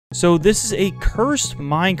So this is a cursed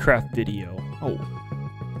Minecraft video. Oh.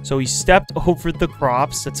 So he stepped over the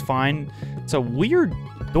crops. That's fine. It's a weird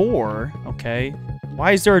door. Okay.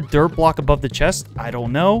 Why is there a dirt block above the chest? I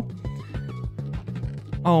don't know.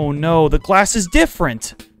 Oh no, the glass is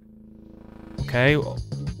different. Okay.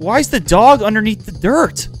 Why is the dog underneath the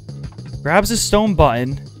dirt? Grabs a stone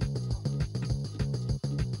button.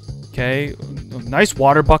 Okay. Nice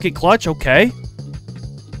water bucket clutch. Okay.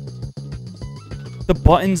 The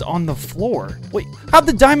button's on the floor. Wait, how'd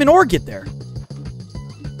the diamond ore get there?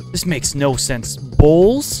 This makes no sense.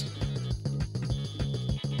 Bowls?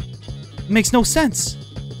 It makes no sense.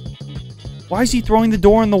 Why is he throwing the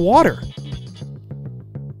door in the water?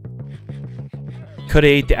 Coulda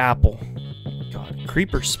ate the apple. God,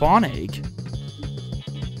 creeper spawn egg.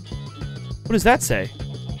 What does that say?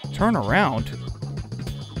 Turn around.